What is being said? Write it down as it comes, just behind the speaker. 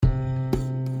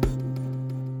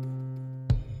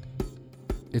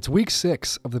It's week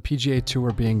 6 of the PGA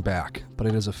Tour being back, but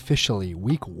it is officially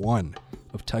week 1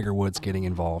 of Tiger Woods getting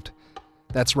involved.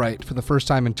 That's right, for the first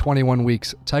time in 21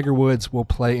 weeks, Tiger Woods will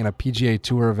play in a PGA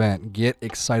Tour event. Get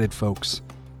excited, folks.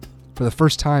 For the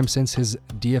first time since his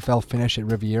DFL finish at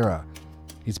Riviera,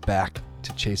 he's back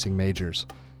to chasing majors.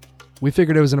 We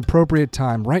figured it was an appropriate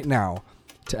time right now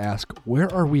to ask,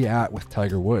 where are we at with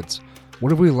Tiger Woods?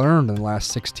 What have we learned in the last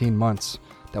 16 months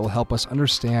that will help us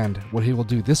understand what he will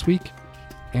do this week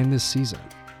and this season?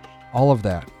 All of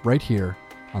that right here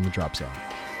on the Drop Zone.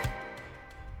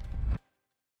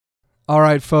 All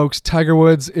right, folks, Tiger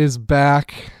Woods is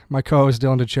back. My co-host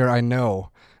Dylan DeChair, I know,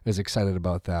 is excited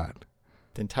about that.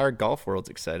 The entire golf world's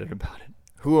excited about it.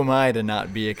 Who am I to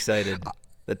not be excited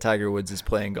that Tiger Woods is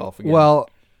playing golf again? Well,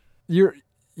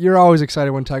 you're always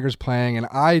excited when Tiger's playing, and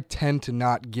I tend to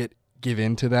not give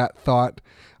into that thought.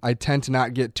 I tend to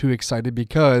not get too excited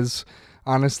because,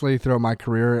 honestly, throughout my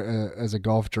career as a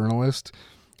golf journalist,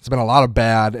 it's been a lot of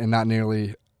bad and not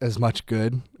nearly as much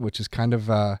good, which is kind of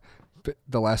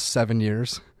the last 7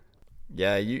 years.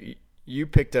 Yeah, you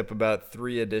picked up about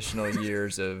 3 additional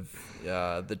years of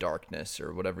the darkness,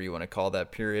 or whatever you want to call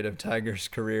that period of Tiger's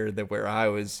career, that where I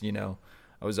was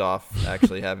off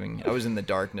actually I was in the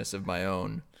darkness of my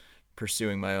own,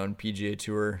 pursuing my own PGA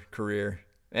Tour career.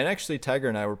 And actually, Tiger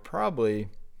and I were probably,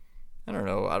 I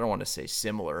don't want to say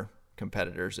similar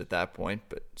competitors at that point,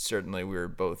 but certainly we were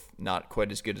both not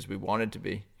quite as good as we wanted to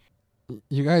be.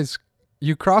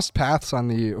 You crossed paths on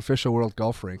the official world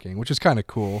golf ranking, which is kind of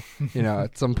cool.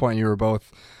 At some point you were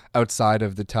both outside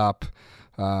of the top,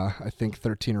 I think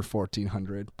 13 or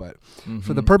 1400. But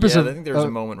for the purpose of, I think there was a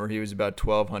moment where he was about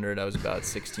 1200, I was about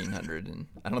 1600, and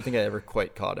I don't think I ever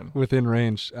quite caught him within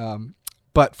range.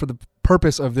 But for the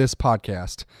purpose of this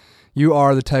podcast, you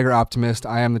are the Tiger optimist.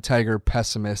 I am the Tiger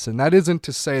pessimist, and that isn't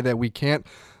to say that we can't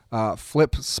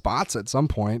flip spots at some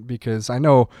point, because I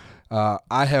know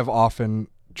I have often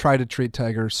try to treat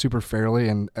Tiger super fairly,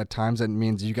 and at times that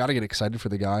means you got to get excited for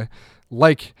the guy,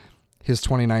 like his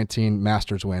 2019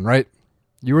 Masters win, right?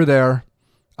 You were there.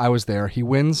 I was there. He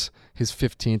wins his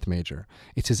 15th major.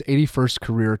 It's his 81st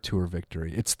career tour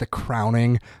victory. It's the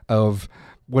crowning of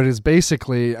what is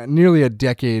basically nearly a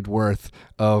decade worth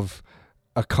of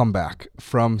a comeback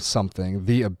from something,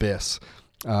 the abyss.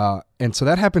 And so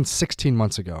that happened 16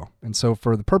 months ago. And so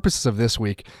for the purposes of this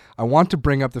week, I want to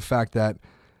bring up the fact that,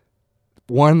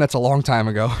 one, that's a long time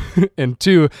ago, and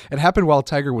two, it happened while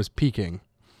Tiger was peaking.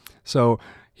 So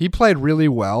he played really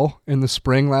well in the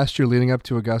spring last year leading up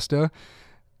to Augusta,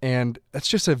 and that's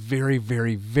just a very,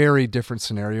 very, very different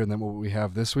scenario than what we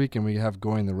have this week and we have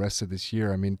going the rest of this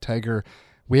year. I mean, Tiger,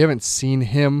 we haven't seen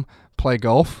him play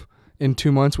golf in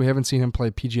 2 months. We haven't seen him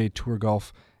play PGA Tour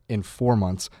golf in 4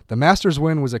 months. The Masters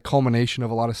win was a culmination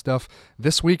of a lot of stuff.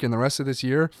 This week and the rest of this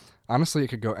year, honestly, it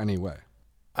could go any way.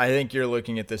 I think you're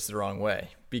looking at this the wrong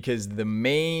way, because the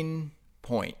main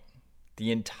point,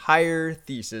 the entire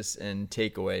thesis and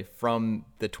takeaway from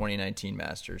the 2019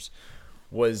 Masters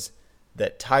was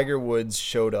that Tiger Woods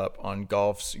showed up on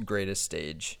golf's greatest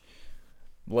stage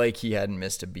like he hadn't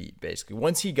missed a beat, basically.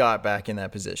 Once he got back in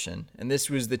that position, and this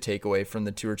was the takeaway from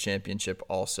the Tour Championship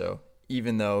also,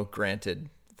 even though, granted,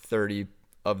 30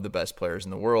 of the best players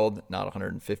in the world, not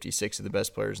 156 of the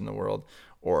best players in the world,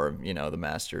 or, the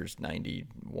Masters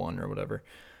 91 or whatever.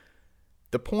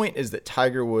 The point is that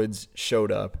Tiger Woods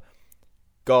showed up.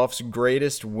 Golf's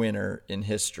greatest winner in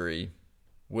history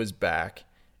was back.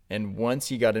 And once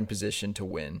he got in position to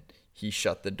win, he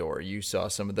shut the door. You saw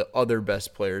some of the other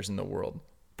best players in the world.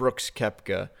 Brooks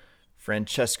Koepka,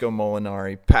 Francesco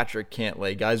Molinari, Patrick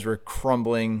Cantlay. Guys were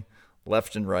crumbling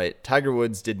left and right. Tiger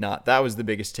Woods did not. That was the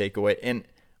biggest takeaway. And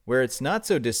where it's not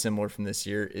so dissimilar from this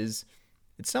year is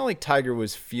it's not like Tiger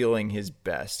was feeling his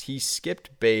best. He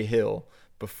skipped Bay Hill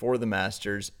before the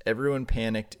Masters. Everyone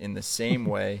panicked in the same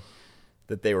way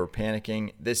that they were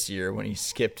panicking this year when he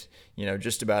skipped,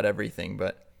 just about everything.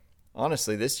 But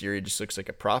honestly, this year he just looks like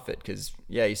a prophet because,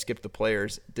 he skipped the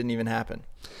players. It didn't even happen.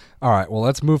 All right, well,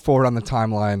 let's move forward on the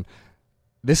timeline.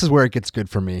 This is where it gets good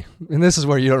for me, and this is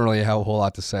where you don't really have a whole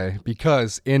lot to say,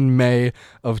 because in May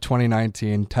of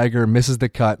 2019, Tiger misses the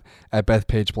cut at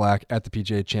Bethpage Black at the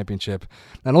PGA Championship.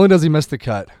 Not only does he miss the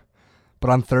cut,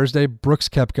 but on Thursday, Brooks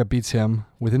Koepka beats him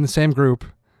within the same group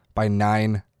by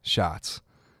 9 shots.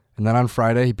 And then on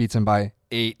Friday, he beats him by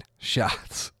 8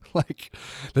 shots.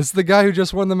 This is the guy who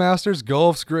just won the Masters,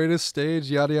 golf's greatest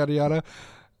stage, yada, yada,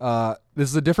 yada. This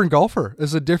is a different golfer. This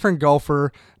is a different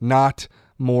golfer, not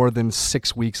more than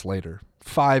 6 weeks later,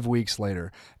 5 weeks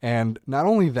later. And not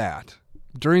only that,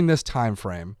 during this time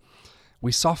frame,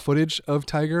 we saw footage of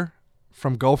Tiger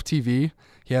from Golf TV.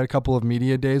 He had a couple of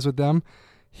media days with them.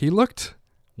 He looked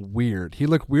weird. He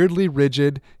looked weirdly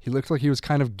rigid. He looked like he was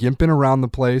kind of gimping around the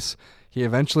place. He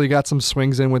eventually got some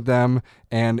swings in with them,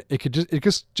 and it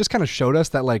just kind of showed us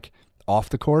that, like, off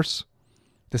the course,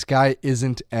 this guy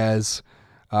isn't as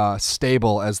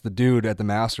stable as the dude at the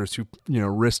Masters who,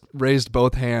 raised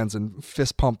both hands and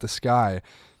fist pumped the sky.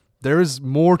 There is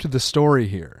more to the story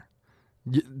here.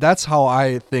 That's how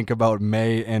I think about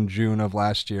May and June of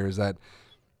last year, is that,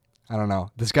 I don't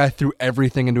know, this guy threw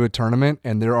everything into a tournament,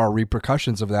 and there are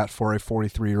repercussions of that for a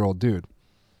 43-year-old dude.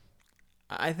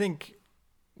 I think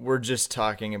we're just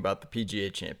talking about the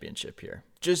PGA Championship here.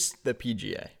 Just the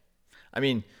PGA. I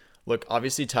mean, look,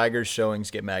 obviously Tiger's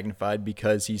showings get magnified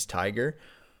because he's Tiger,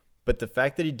 but the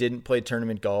fact that he didn't play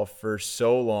tournament golf for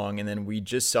so long, and then we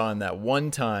just saw him that one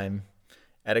time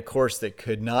at a course that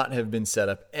could not have been set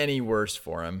up any worse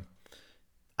for him,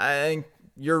 I think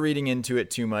you're reading into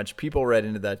it too much. People read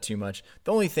into that too much.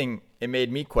 The only thing it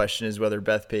made me question is whether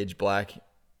Bethpage Black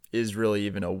is really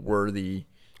even a worthy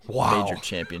major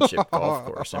championship golf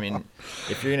course. I mean,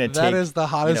 if you're going to take that is the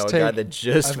hottest a guy that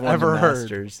just I've won ever the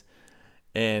Masters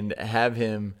and have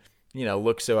him,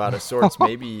 look so out of sorts,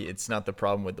 maybe it's not the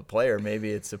problem with the player.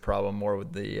 Maybe it's the problem more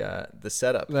with the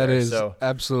setup. That is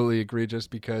absolutely egregious,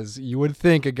 because you would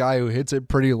think a guy who hits it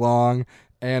pretty long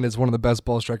and is one of the best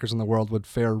ball strikers in the world would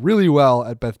fare really well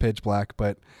at Bethpage Black,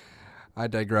 but I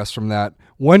digress from that.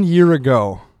 1 year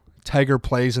ago, Tiger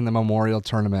plays in the Memorial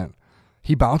Tournament.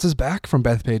 He bounces back from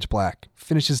Bethpage Black,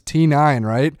 finishes T9,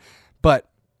 right? But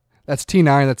that's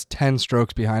T9, that's 10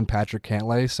 strokes behind Patrick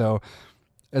Cantlay. So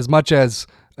as much as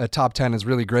a top 10 is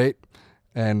really great,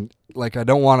 and like I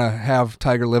don't want to have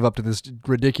Tiger live up to this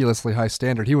ridiculously high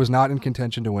standard, he was not in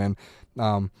contention to win.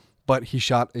 But he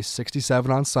shot a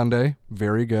 67 on Sunday,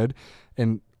 very good.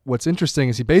 And what's interesting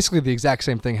is basically the exact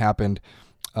same thing happened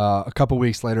a couple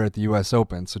weeks later at the U.S.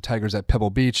 Open. So Tiger's at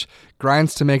Pebble Beach,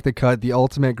 grinds to make the cut, the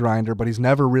ultimate grinder, but he's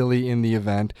never really in the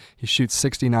event. He shoots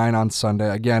 69 on Sunday.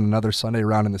 Again, another Sunday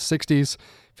round in the 60s.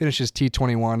 Finishes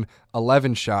T21,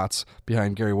 11 shots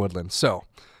behind Gary Woodland. So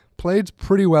played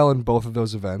pretty well in both of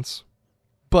those events.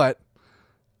 But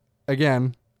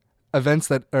again,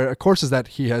 courses that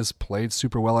he has played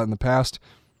super well at in the past,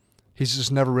 he's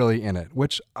just never really in it,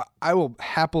 which I will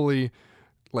happily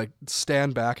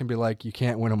stand back and be like, you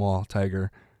can't win them all,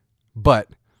 Tiger. But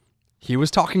he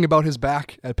was talking about his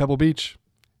back at Pebble Beach.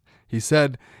 He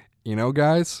said,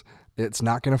 guys, it's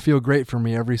not going to feel great for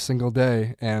me every single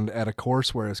day. And at a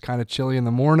course where it's kind of chilly in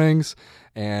the mornings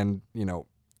and,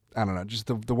 I don't know, just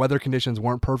the weather conditions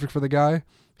weren't perfect for the guy,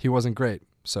 he wasn't great.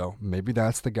 So maybe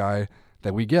that's the guy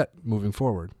that we get moving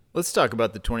forward. Let's talk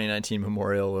about the 2019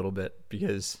 Memorial a little bit,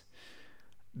 because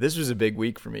this was a big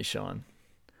week for me, Sean.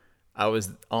 I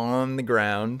was on the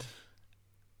ground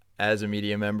as a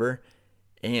media member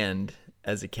and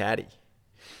as a caddy.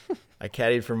 I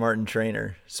caddied for Martin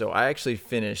Traynor, so I actually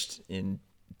finished in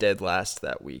dead last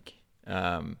that week.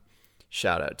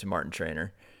 Shout out to Martin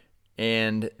Traynor.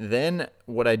 And then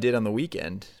what I did on the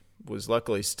weekend was,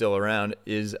 luckily still around,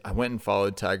 is I went and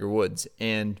followed Tiger Woods.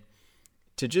 And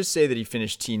to just say that he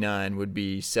finished T9 would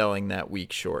be selling that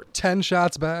week short. 10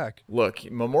 shots back.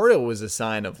 Look, Memorial was a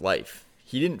sign of life.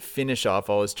 He didn't finish off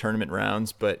all his tournament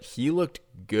rounds, but he looked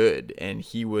good. And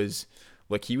he was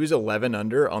 11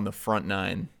 under on the front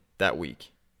nine that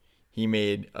week. He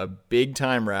made a big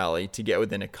time rally to get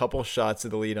within a couple shots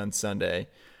of the lead on Sunday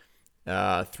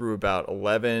through about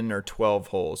 11 or 12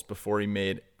 holes before he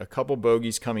made a couple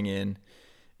bogeys coming in.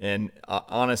 And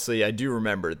honestly, I do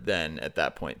remember then at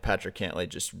that point, Patrick Cantlay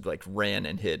just ran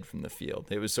and hid from the field.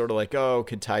 It was sort of like, oh,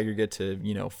 could Tiger get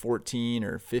to 14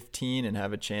 or 15 and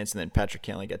have a chance? And then Patrick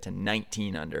Cantlay got to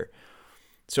 19 under.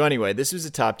 So anyway, this was a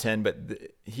top 10, but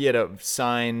he had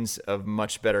signs of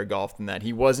much better golf than that.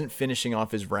 He wasn't finishing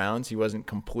off his rounds. He wasn't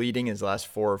completing his last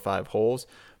 4 or 5 holes.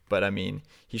 But, I mean,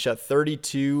 he shot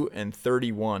 32 and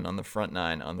 31 on the front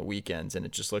nine on the weekends, and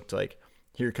it just looked like,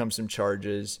 here comes some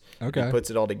charges. Okay. He puts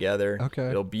it all together. Okay.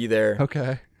 It'll be there.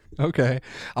 Okay.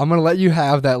 I'm going to let you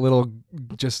have that little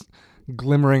just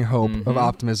glimmering hope of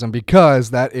optimism,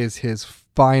 because that is his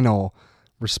final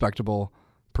respectable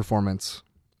performance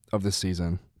of the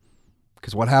season.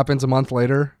 Because what happens a month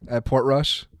later at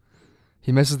Portrush?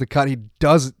 He misses the cut. He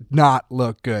does not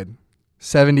look good.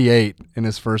 78 in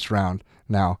his first round.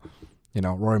 Now,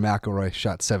 Rory McIlroy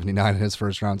shot 79 in his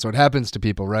first round, so it happens to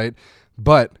people, right?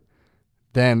 But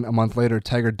then a month later,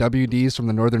 Tiger WDs from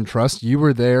the Northern Trust. You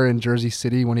were there in Jersey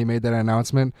City when he made that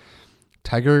announcement.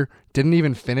 Tiger didn't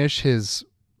even finish his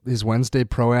Wednesday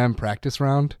Pro-Am practice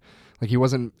round. He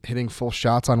wasn't hitting full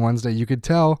shots on Wednesday. You could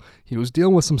tell he was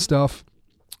dealing with some stuff.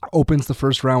 Opens the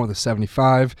first round with a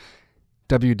 75.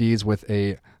 WDs with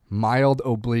a mild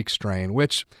oblique strain,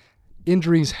 which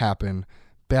injuries happen,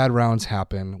 bad rounds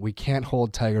happen. We can't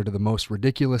hold Tiger to the most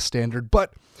ridiculous standard,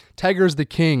 but Tiger's the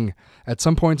king at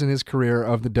some points in his career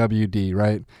of the WD,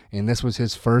 right? And this was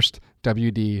his first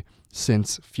WD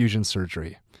since fusion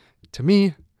surgery. To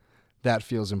me, that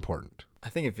feels important. I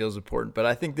think it feels important, but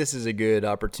I think this is a good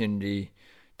opportunity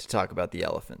to talk about the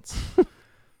elephants.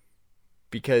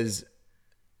 Because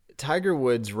Tiger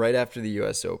Woods, right after the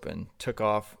U.S. Open, took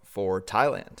off for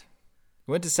Thailand.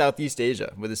 He went to Southeast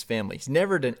Asia with his family. He's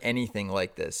never done anything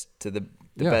like this, to the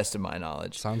best of my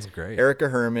knowledge. Sounds great. Erica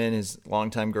Herman, his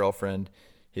longtime girlfriend,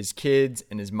 his kids,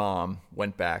 and his mom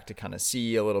went back to kind of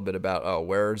see a little bit about,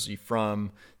 where is he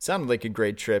from? Sounded like a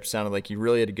great trip. Sounded like he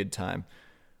really had a good time.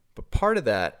 But part of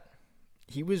that,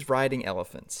 he was riding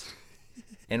elephants.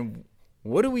 And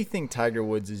what do we think Tiger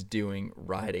Woods is doing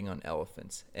riding on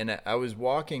elephants? And I was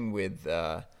walking with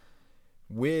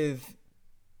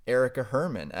Erica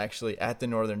Herman, actually, at the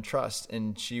Northern Trust,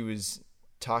 and she was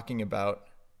talking about,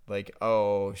 like,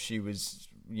 she was,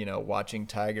 watching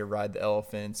Tiger ride the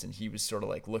elephants, and he was sort of,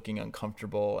 like, looking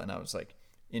uncomfortable, and I was, like,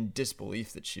 in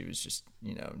disbelief that she was just,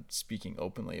 speaking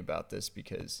openly about this,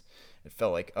 because it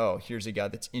felt like, here's a guy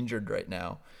that's injured right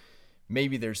now.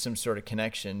 Maybe there's some sort of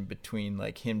connection between,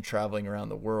 like, him traveling around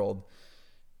the world,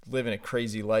 living a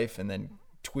crazy life, and then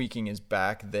tweaking his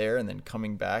back there, and then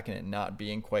coming back and it not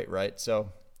being quite right.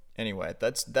 So anyway,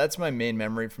 that's my main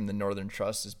memory from the Northern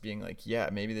Trust, is being like, yeah,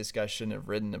 maybe this guy shouldn't have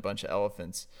ridden a bunch of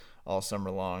elephants all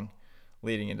summer long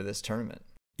leading into this tournament.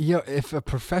 If a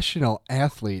professional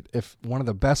athlete, if one of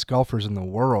the best golfers in the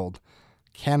world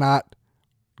cannot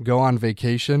go on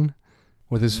vacation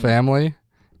with his family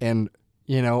and,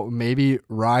 maybe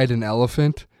ride an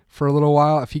elephant for a little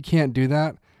while, if he can't do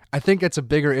that, I think it's a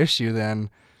bigger issue than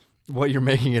what you're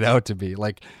making it out to be.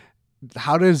 Like,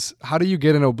 how do you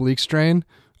get an oblique strain?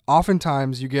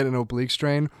 Oftentimes you get an oblique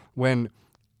strain when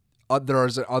there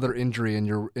is other injury and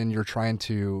you're trying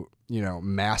to,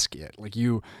 mask it. Like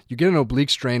you get an oblique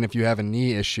strain if you have a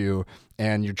knee issue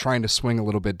and you're trying to swing a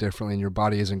little bit differently and your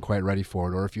body isn't quite ready for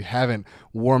it, or if you haven't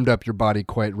warmed up your body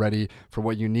quite ready for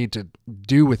what you need to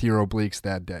do with your obliques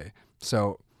that day.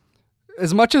 So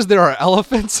as much as there are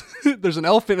elephants, there's an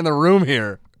elephant in the room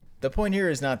here. The point here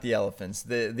is not the elephants.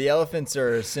 The elephants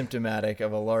are symptomatic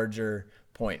of a larger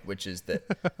point, which is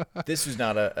that this was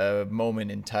not a moment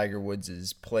in Tiger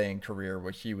Woods' playing career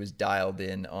where he was dialed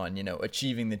in on,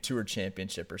 achieving the Tour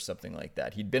Championship or something like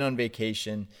that. He'd been on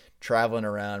vacation, traveling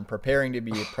around, preparing to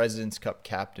be a President's Cup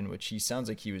captain, which he sounds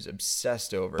like he was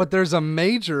obsessed over. But there's a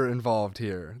major involved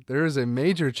here. There is a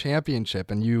major championship,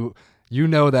 and you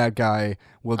that guy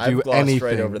will do I've glossed anything.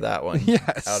 right over that one.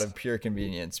 Yes. Out of pure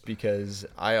convenience, because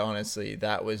I honestly,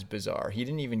 that was bizarre. He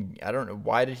didn't even, I don't know,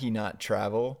 why did he not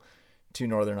travel to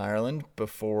Northern Ireland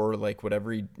before, like,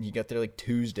 whatever he got there, like,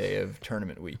 Tuesday of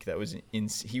tournament week? That was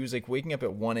he was like waking up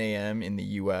at 1 a.m. in the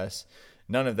U.S.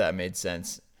 None of that made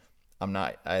sense.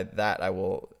 I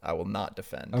will not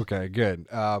defend. Okay, good.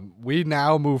 We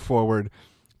now move forward.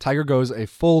 Tiger goes a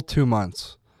full 2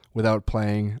 months without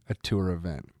playing a tour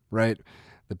event, right?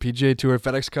 The PGA Tour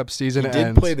FedEx Cup season ends. He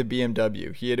did play the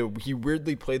BMW. He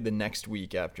weirdly played the next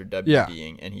week after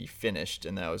WDing, and he finished,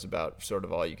 and that was about sort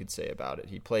of all you could say about it.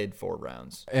 He played 4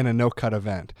 rounds. In a no-cut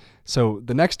event. So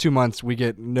the next 2 months, we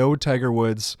get no Tiger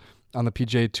Woods on the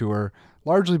PGA Tour,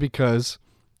 largely because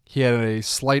he had a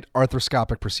slight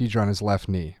arthroscopic procedure on his left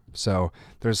knee. So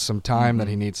there's some time that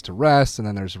he needs to rest, and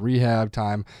then there's rehab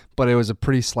time, but it was a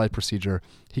pretty slight procedure.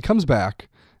 He comes back,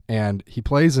 and he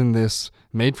plays in this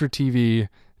made-for-TV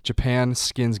Japan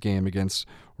skins game against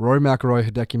Rory McIlroy,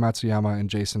 Hideki Matsuyama, and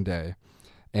Jason Day.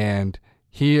 And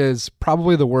he is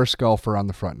probably the worst golfer on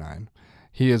the front nine.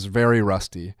 He is very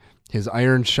rusty. His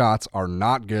iron shots are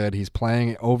not good. He's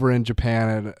playing over in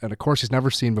Japan at a course he's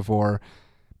never seen before.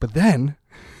 But then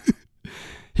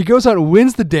he goes out and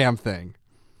wins the damn thing.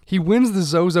 He wins the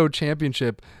Zozo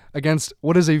Championship against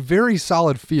what is a very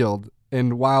solid field.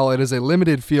 And while it is a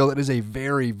limited field, it is a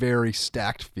very, very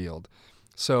stacked field.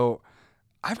 So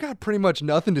I've got pretty much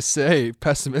nothing to say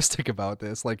pessimistic about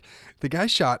this. Like, the guy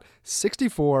shot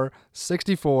 64,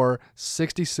 64,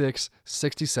 66,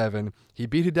 67. He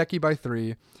beat Hideki by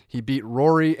 3. He beat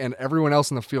Rory and everyone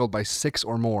else in the field by 6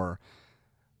 or more.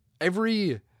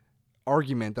 Every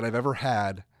argument that I've ever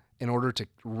had in order to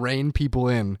rein people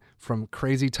in from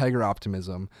crazy Tiger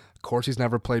optimism, of course he's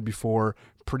never played before,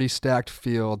 pretty stacked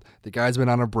field, the guy's been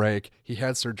on a break, he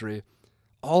had surgery.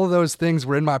 All of those things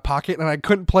were in my pocket, and I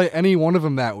couldn't play any one of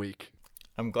them that week.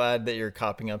 I'm glad that you're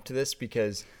copping up to this,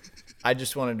 because I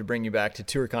just wanted to bring you back to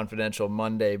Tour Confidential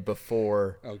Monday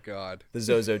before the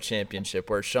Zozo Championship,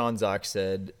 where Sean Zock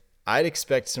said, I'd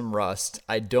expect some rust.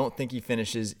 I don't think he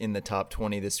finishes in the top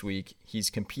 20 this week. He's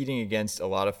competing against a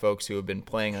lot of folks who have been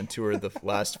playing on tour the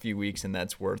last few weeks, and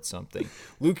that's worth something.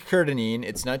 Luke Curdenine,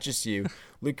 it's not just you.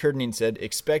 Luke Curdenine said,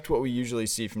 expect what we usually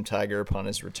see from Tiger upon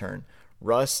his return.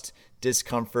 Rust,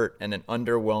 discomfort, and an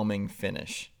underwhelming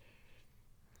finish.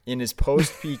 In his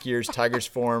post-peak years, Tiger's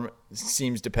form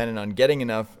seems dependent on getting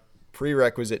enough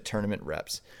prerequisite tournament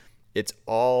reps. It's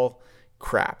all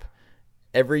crap.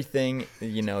 Everything,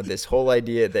 this whole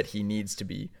idea that he needs to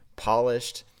be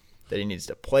polished, that he needs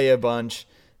to play a bunch,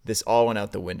 this all went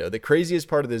out the window. The craziest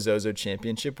part of the Zozo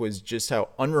Championship was just how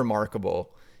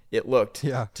unremarkable it looked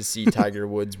to see Tiger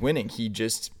Woods winning. He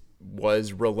just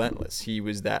was relentless. He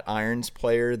was that irons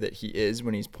player that he is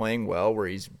when he's playing well, where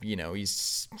he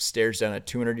stares down a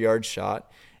 200-yard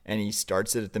shot and he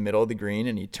starts it at the middle of the green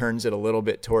and he turns it a little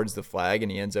bit towards the flag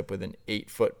and he ends up with an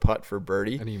 8-foot putt for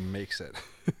birdie. And he makes it.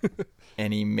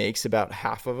 And he makes about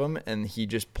half of them, and he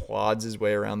just plods his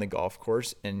way around the golf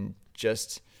course and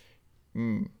just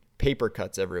paper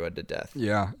cuts everyone to death.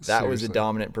 Yeah, that was a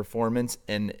dominant performance,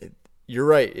 and you're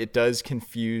right. It does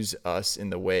confuse us in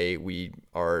the way we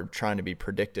are trying to be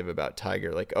predictive about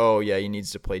Tiger. Like, oh, yeah, he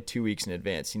needs to play 2 weeks in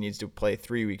advance. He needs to play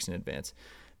 3 weeks in advance.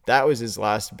 That was his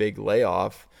last big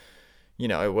layoff.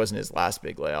 It wasn't his last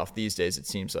big layoff. These days it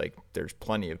seems like there's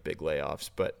plenty of big layoffs,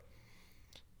 but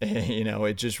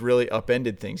it just really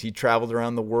upended things. He traveled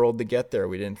around the world to get there.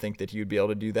 We didn't think that he would be able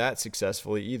to do that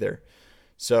successfully either.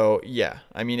 So, yeah,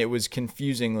 it was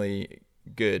confusingly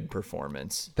good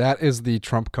performance. That is the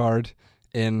trump card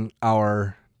in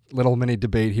our little mini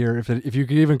debate here. If you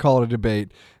could even call it a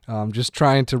debate, just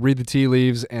trying to read the tea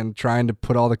leaves and trying to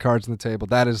put all the cards on the table,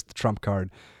 that is the trump card.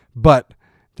 But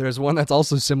there's one that's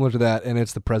also similar to that, and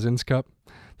it's the President's Cup.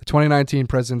 The 2019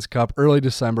 President's Cup, early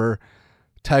December,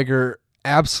 Tiger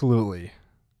absolutely,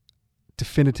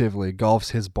 definitively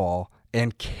golfs his ball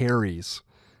and carries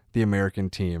the American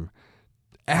team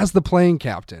as the playing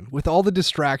captain with all the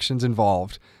distractions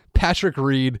involved. Patrick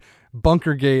Reed,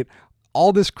 Bunkergate,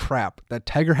 all this crap that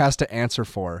Tiger has to answer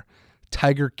for.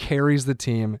 Tiger carries the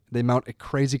team. They mount a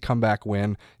crazy comeback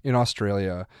win in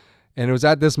Australia. And it was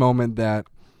at this moment that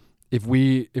if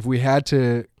we had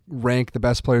to rank the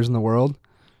best players in the world,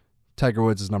 Tiger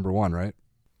Woods is number one, right?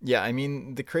 Yeah,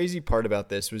 the crazy part about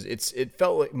this was it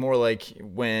felt more like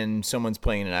when someone's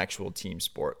playing an actual team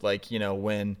sport. Like,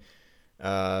 when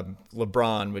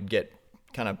LeBron would get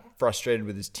kind of frustrated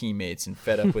with his teammates and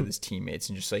fed up with his teammates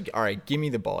and just like, all right, give me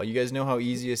the ball. You guys know how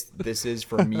easy this is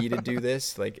for me to do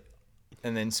this?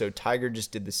 And then so Tiger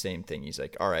just did the same thing. He's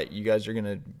like, all right, you guys are you're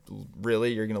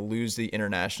going to lose the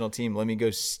international team. Let me go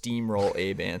steamroll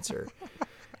Abe Answer.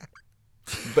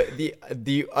 But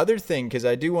the other thing, because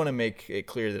I do want to make it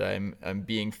clear that I'm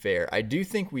being fair, I do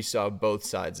think we saw both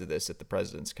sides of this at the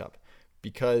President's Cup,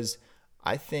 because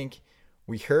I think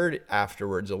we heard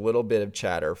afterwards a little bit of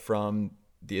chatter from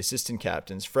the assistant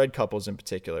captains, Fred Couples in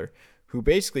particular, who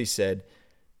basically said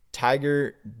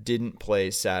Tiger didn't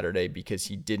play Saturday because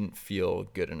he didn't feel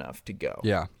good enough to go.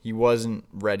 Yeah. He wasn't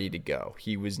ready to go.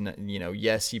 He was,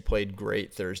 yes, he played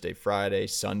great Thursday, Friday,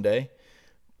 Sunday,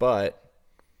 but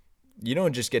you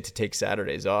don't just get to take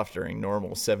Saturdays off during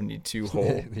normal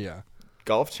 72-hole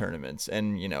golf tournaments.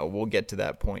 And, we'll get to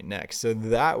that point next. So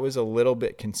that was a little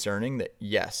bit concerning that,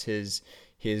 yes, his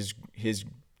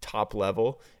top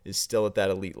level is still at that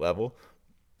elite level,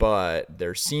 but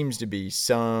there seems to be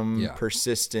some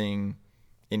persisting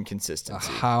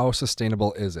inconsistency. How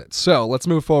sustainable is it? So let's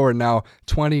move forward now.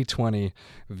 2020,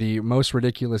 the most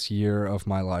ridiculous year of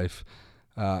my life.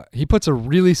 He puts a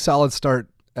really solid start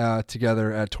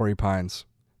together at Torrey Pines.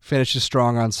 Finishes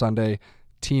strong on Sunday,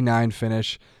 T9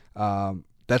 finish.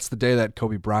 That's the day that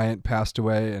Kobe Bryant passed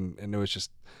away, and it was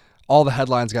just all the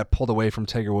headlines got pulled away from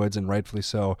Tiger Woods, and rightfully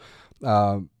so.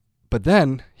 But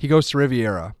then he goes to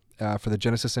Riviera for the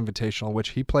Genesis Invitational, which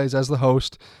he plays as the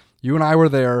host. You and I were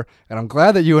there, and I'm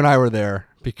glad that you and I were there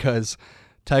because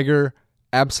Tiger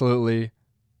absolutely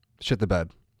shit the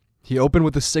bed. He opened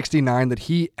with a 69 that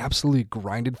he absolutely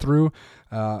grinded through,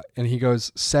 and he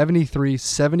goes 73,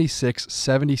 76,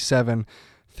 77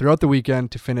 throughout the weekend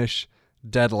to finish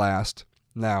dead last.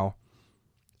 Now,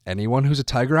 anyone who's a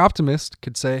Tiger optimist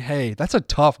could say, hey, that's a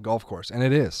tough golf course, and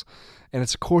it is. And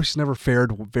it's a course he's never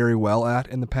fared very well at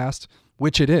in the past,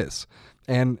 which it is.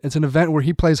 And it's an event where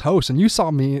he plays host, and you saw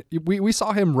we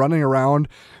saw him running around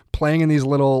playing in these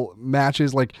little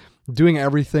matches, like doing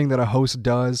everything that a host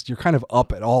does. You're kind of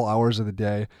up at all hours of the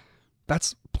day.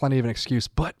 That's plenty of an excuse,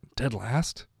 but dead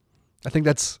last, I think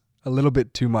that's a little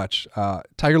bit too much.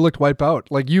 Tiger looked wiped out.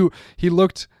 He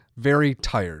looked very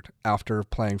tired after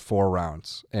playing 4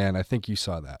 rounds, and I think you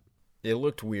saw that. It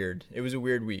looked weird. It was a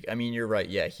weird week. I mean, you're right.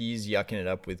 Yeah, he's yucking it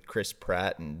up with Chris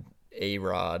Pratt and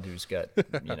A-Rod, who's got,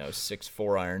 6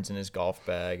 4-irons in his golf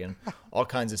bag and all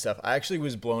kinds of stuff. I actually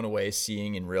was blown away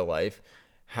seeing in real life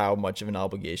how much of an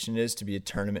obligation it is to be a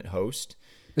tournament host.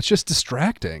 It's just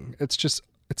distracting.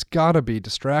 It's got to be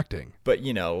distracting. But,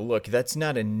 look, that's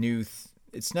not a new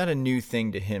it's not a new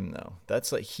thing to him, though.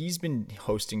 That's like he's been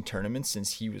hosting tournaments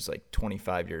since he was like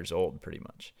 25 years old, pretty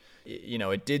much.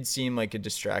 It did seem like a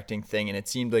distracting thing, and it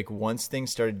seemed like once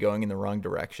things started going in the wrong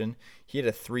direction, he had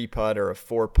a 3-putt or a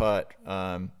 4-putt,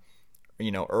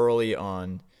 early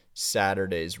on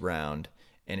Saturday's round,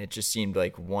 and it just seemed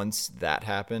like once that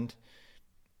happened,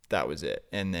 that was it.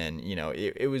 And then,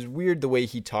 it was weird the way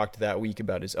he talked that week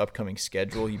about his upcoming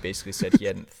schedule. He basically said he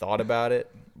hadn't thought about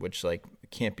it, which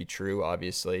can't be true,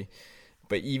 obviously.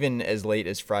 But even as late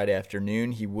as Friday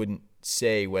afternoon, he wouldn't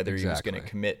say whether he was going to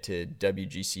commit to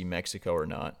WGC Mexico or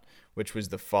not, which was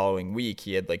the following week.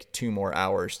 He had 2 more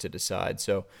hours to decide.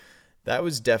 So that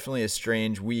was definitely a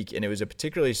strange week. And it was a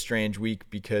particularly strange week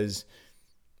because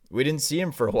we didn't see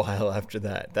him for a while after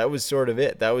that. That was sort of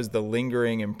it. That was the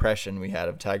lingering impression we had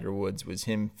of Tiger Woods, was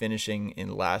him finishing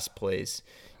in last place,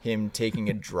 him taking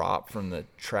a drop from the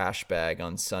trash bag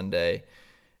on Sunday,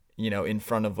 in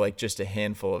front of just a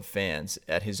handful of fans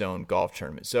at his own golf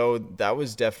tournament. So that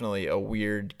was definitely a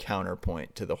weird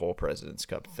counterpoint to the whole President's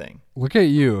Cup thing. Look at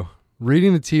you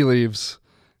reading the tea leaves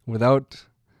without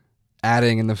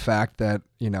adding in the fact that,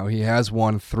 he has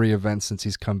won 3 events since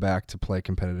he's come back to play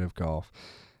competitive golf.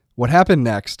 What happened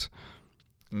next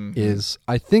is,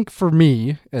 I think for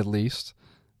me at least,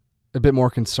 a bit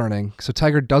more concerning. So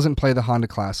Tiger doesn't play the Honda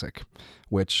Classic,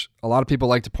 which a lot of people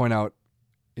like to point out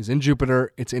is in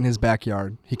Jupiter. It's in his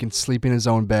backyard. He can sleep in his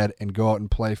own bed and go out and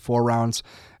play 4 rounds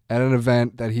at an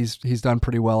event that he's done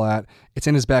pretty well at. It's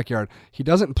in his backyard. He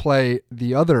doesn't play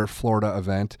the other Florida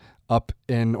event up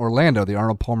in Orlando, the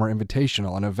Arnold Palmer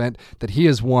Invitational, an event that he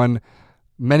has won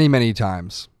many, many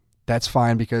times. That's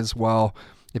fine because, well,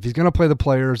 if he's going to play the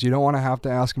Players, you don't want to have to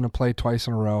ask him to play twice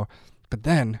in a row. But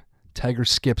then Tiger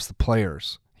skips the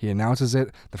Players. He announces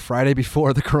it the Friday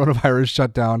before the coronavirus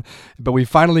shutdown, but we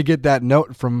finally get that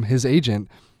note from his agent,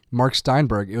 Mark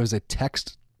Steinberg. It was a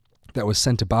text that was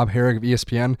sent to Bob Harig of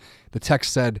ESPN. The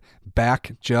text said,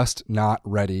 "Back, just not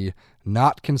ready.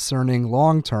 Not concerning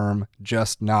long-term,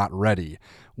 just not ready,"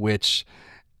 which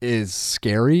is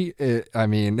scary. It's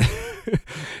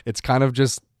kind of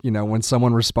just, when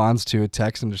someone responds to a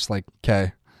text and just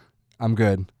okay, I'm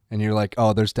good. And you're like,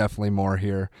 oh, there's definitely more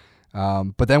here.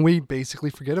 But then we basically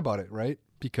forget about it, right?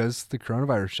 Because the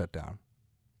coronavirus shut down.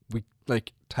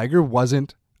 Tiger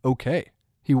wasn't okay.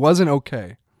 He wasn't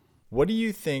okay. What do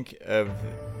you think of,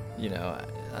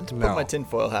 not to put my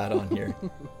tinfoil hat on here,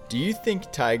 do you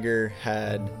think Tiger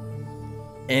had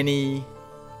any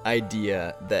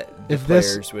idea that the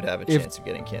Players would have a chance of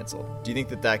getting canceled? Do you think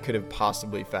that could have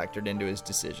possibly factored into his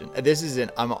decision? This is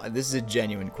a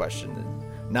genuine question,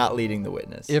 not leading the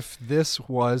witness. If this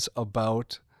was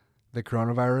about the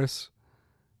coronavirus,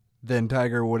 then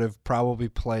Tiger would have probably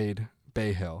played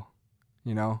Bay Hill.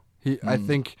 I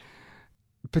think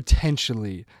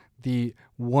potentially the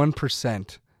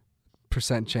 1%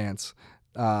 chance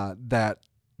that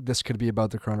this could be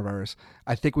about the coronavirus.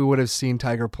 I think we would have seen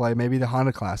Tiger play maybe the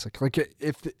Honda Classic.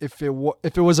 If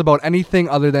it was about anything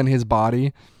other than his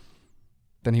body,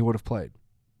 then he would have played.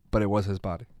 But it was his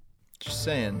body. Just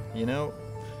saying,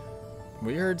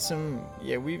 we heard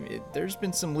there's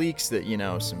been some leaks that,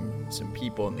 some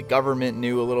people in the government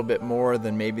knew a little bit more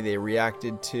than maybe they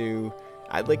reacted to.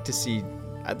 I'd like to see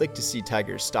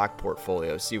Tiger's stock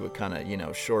portfolio, see what kind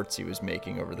of, shorts he was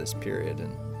making over this period,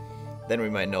 and then we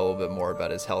might know a little bit more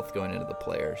about his health going into the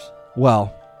Players.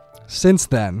 Well, since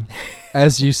then,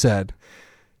 as you said,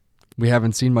 we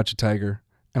haven't seen much of Tiger,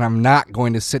 and I'm not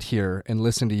going to sit here and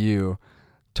listen to you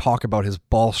talk about his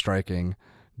ball striking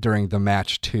during the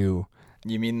match 2.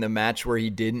 You mean the match where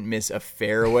he didn't miss a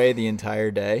fairway the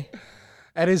entire day?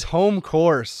 At his home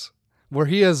course, where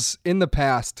he has, in the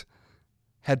past,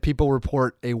 had people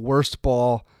report a worst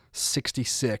ball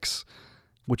 66,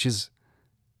 which is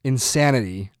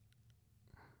insanity.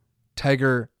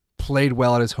 Tiger played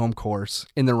well at his home course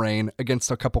in the rain against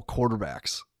a couple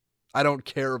quarterbacks. I don't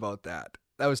care about that.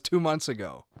 That was 2 months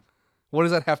ago. What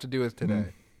does that have to do with today?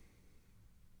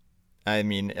 I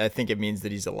mean, I think it means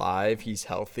that he's alive, he's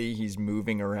healthy, he's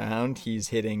moving around, he's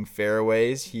hitting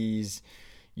fairways, he's,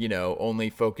 only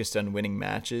focused on winning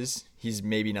matches. He's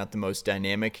maybe not the most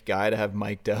dynamic guy to have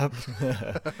mic'd up.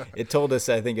 It told us,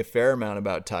 I think, a fair amount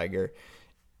about Tiger,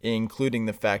 including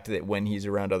the fact that when he's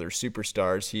around other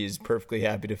superstars, he's perfectly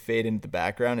happy to fade into the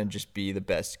background and just be the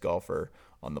best golfer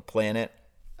on the planet.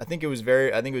 I think it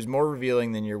was more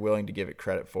revealing than you're willing to give it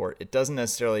credit for. It doesn't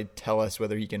necessarily tell us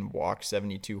whether he can walk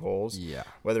 72 holes,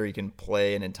 whether he can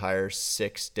play an entire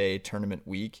 6-day tournament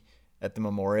week at the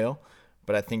Memorial,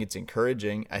 but I think it's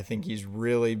encouraging. I think he's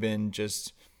really been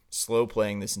just slow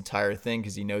playing this entire thing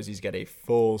because he knows he's got a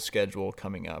full schedule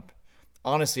coming up.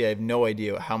 Honestly, I have no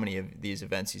idea how many of these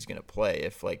events he's going to play.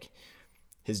 If like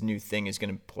his new thing is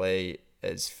going to play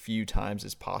as few times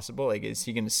as possible, like is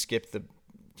he going to skip the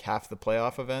half the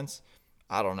playoff events?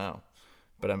 I don't know,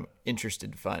 but I'm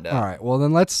interested to find out. All right, well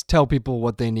then let's tell people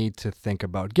what they need to think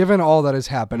about. Given all that has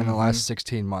happened in the last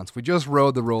 16 months, we just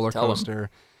rode the roller coaster.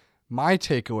 My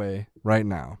takeaway right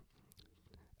now,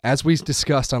 as we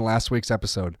discussed on last week's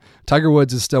episode, Tiger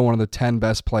Woods is still one of the 10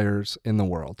 best players in the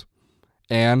world.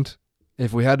 And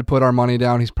if we had to put our money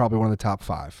down, he's probably one of the top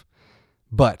 5.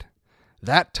 But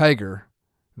that Tiger,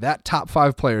 that top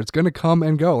 5 player, it's going to come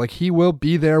and go. Like, he will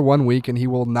be there one week and he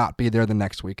will not be there the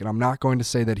next week. And I'm not going to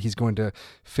say that he's going to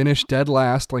finish dead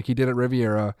last like he did at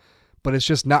Riviera, but it's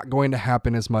just not going to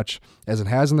happen as much as it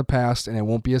has in the past, and it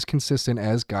won't be as consistent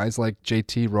as guys like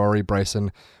JT, Rory,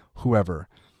 Bryson, whoever.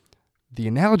 The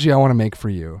analogy I want to make for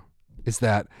you is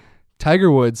that Tiger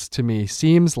Woods, to me,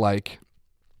 seems like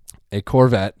a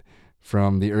Corvette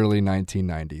from the early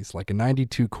 1990s, like a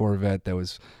 92 Corvette that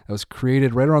was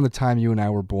created right around the time you and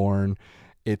I were born.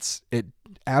 It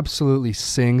absolutely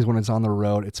sings when it's on the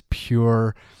road. It's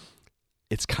pure.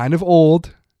 It's kind of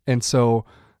old, and so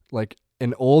like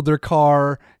an older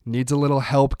car needs a little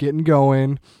help getting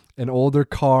going. An older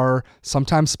car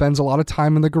sometimes spends a lot of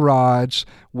time in the garage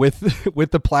with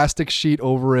the plastic sheet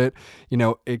over it. You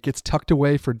know, it gets tucked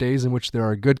away for days in which there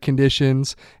are good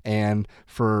conditions and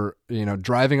for, you know,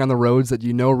 driving on the roads that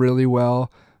you know really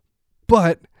well.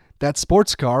 But that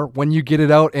sports car, when you get it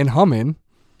out and humming,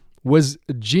 was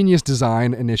a genius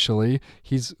design initially.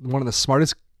 He's one of the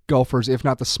smartest golfers, if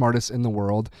not the smartest in the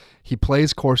world. He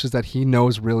plays courses that he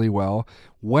knows really well.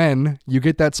 When you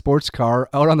get that sports car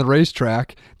out on the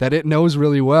racetrack that it knows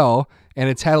really well and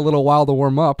it's had a little while to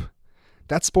warm up,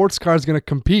 that sports car is going to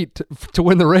compete to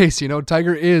win the race. You know,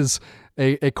 Tiger is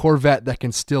a Corvette that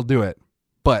can still do it,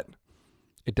 but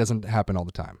it doesn't happen all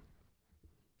the time.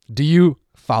 Do you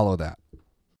follow that?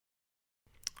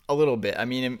 A little bit. I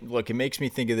mean, look, it makes me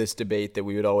think of this debate that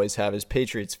we would always have as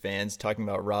Patriots fans talking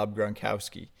about Rob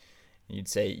Gronkowski. You'd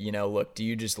say, you know, look, do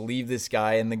you just leave this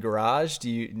guy in the garage? Do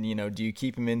you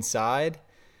keep him inside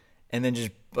and then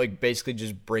just like basically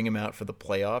just bring him out for the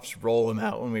playoffs, roll him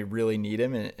out when we really need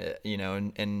him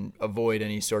and avoid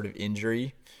any sort of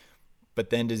injury?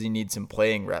 But then does he need some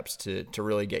playing reps to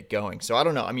really get going? So I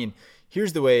don't know. I mean,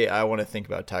 here's the way I want to think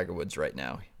about Tiger Woods right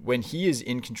now. When he is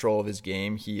in control of his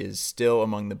game, he is still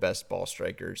among the best ball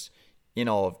strikers in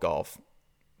all of golf.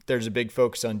 There's a big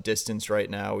focus on distance right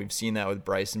now. We've seen that with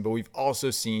Bryson, but we've also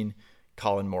seen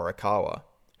Colin Morikawa,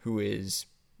 who is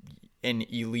an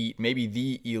elite, maybe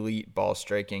the elite ball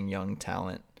striking young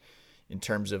talent in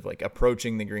terms of like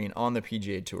approaching the green on the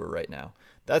PGA Tour right now.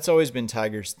 That's always been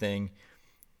Tiger's thing.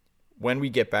 When we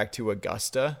get back to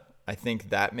Augusta, I think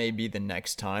that may be the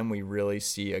next time we really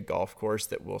see a golf course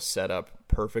that will set up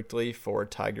perfectly for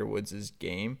Tiger Woods'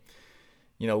 game.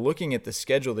 You know, looking at the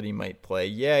schedule that he might play,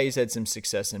 yeah, he's had some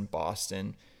success in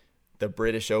Boston. The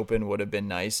British Open would have been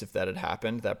nice if that had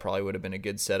happened. That probably would have been a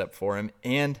good setup for him.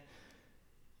 And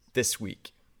this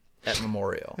week at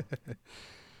Memorial.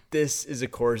 This is a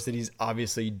course that he's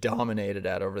obviously dominated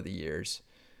at over the years.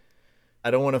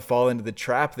 I don't want to fall into the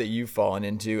trap that you've fallen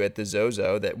into at the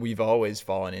Zozo that we've always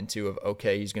fallen into of,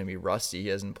 okay, he's going to be rusty. He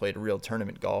hasn't played real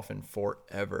tournament golf in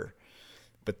forever.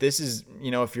 But this is, you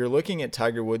know, if you're looking at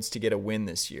Tiger Woods to get a win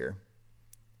this year,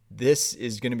 this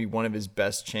is going to be one of his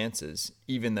best chances,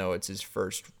 even though it's his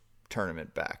first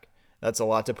tournament back. That's a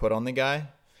lot to put on the guy.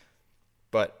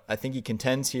 But I think he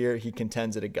contends here. He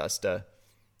contends at Augusta.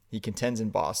 He contends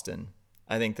in Boston.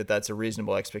 I think that that's a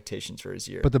reasonable expectation for his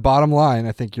year. But the bottom line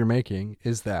I think you're making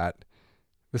is that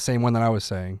the same one that I was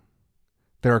saying.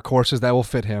 There are courses that will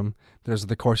fit him. There's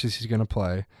the courses he's going to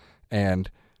play.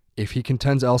 And if he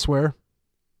contends elsewhere,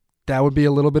 that would be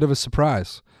a little bit of a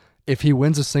surprise. If he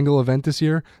wins a single event this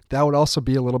year, that would also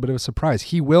be a little bit of a surprise.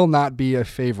 He will not be a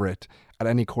favorite at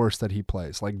any course that he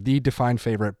plays, like the defined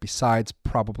favorite besides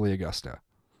probably Augusta.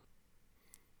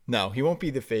 No, he won't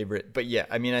be the favorite. But yeah,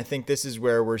 I mean, I think this is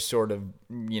where we're sort of,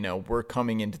 you know, we're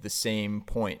coming into the same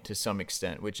point to some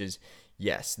extent, which is,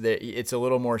 yes, it's a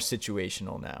little more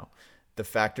situational now. The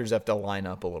factors have to line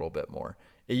up a little bit more.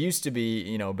 It used to be,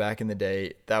 you know, back in the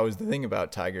day, that was the thing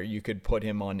about Tiger. You could put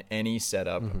him on any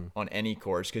setup, on any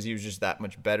course, because he was just that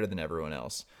much better than everyone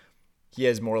else. He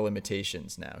has more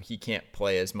limitations now. He can't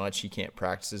play as much. He can't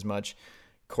practice as much.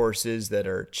 courses that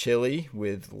are chilly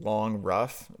with long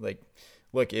rough. Like,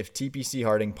 look, if TPC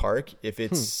Harding Park, if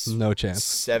it's no chance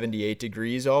 78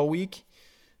 degrees all week,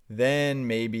 then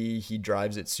maybe he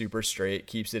drives it super straight,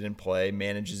 keeps it in play,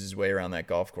 manages his way around that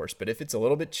golf course. But if it's a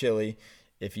little bit chilly,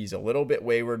 if he's a little bit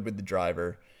wayward with the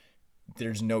driver,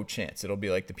 there's no chance. It'll be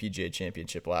like the PGA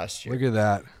Championship last year. Look at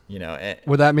that. You know,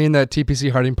 would that mean that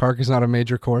TPC Harding Park is not a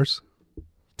major course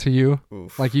to you?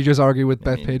 Oof. Like you just argue with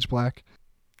Bethpage Black?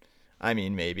 I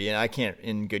mean, maybe. And I can't,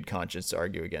 in good conscience,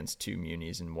 argue against two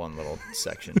Munis in one little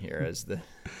section here as the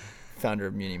founder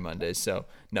of Muni Mondays. So,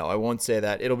 no, I won't say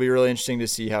that. It'll be really interesting to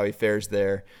see how he fares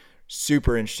there.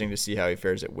 Super interesting to see how he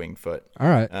fares at Winged Foot. All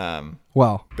right.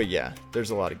 Well. But, yeah, there's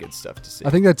a lot of good stuff to see. I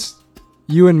think that's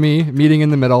you and me meeting in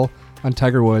the middle on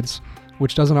Tiger Woods,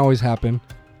 which doesn't always happen.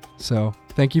 So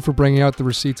thank you for bringing out the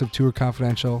receipts of Tour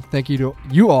Confidential. Thank you to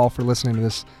you all for listening to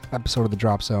this episode of The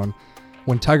Drop Zone.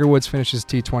 When Tiger Woods finishes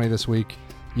T20 this week,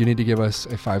 you need to give us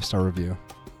a 5-star review.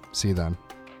 See you then.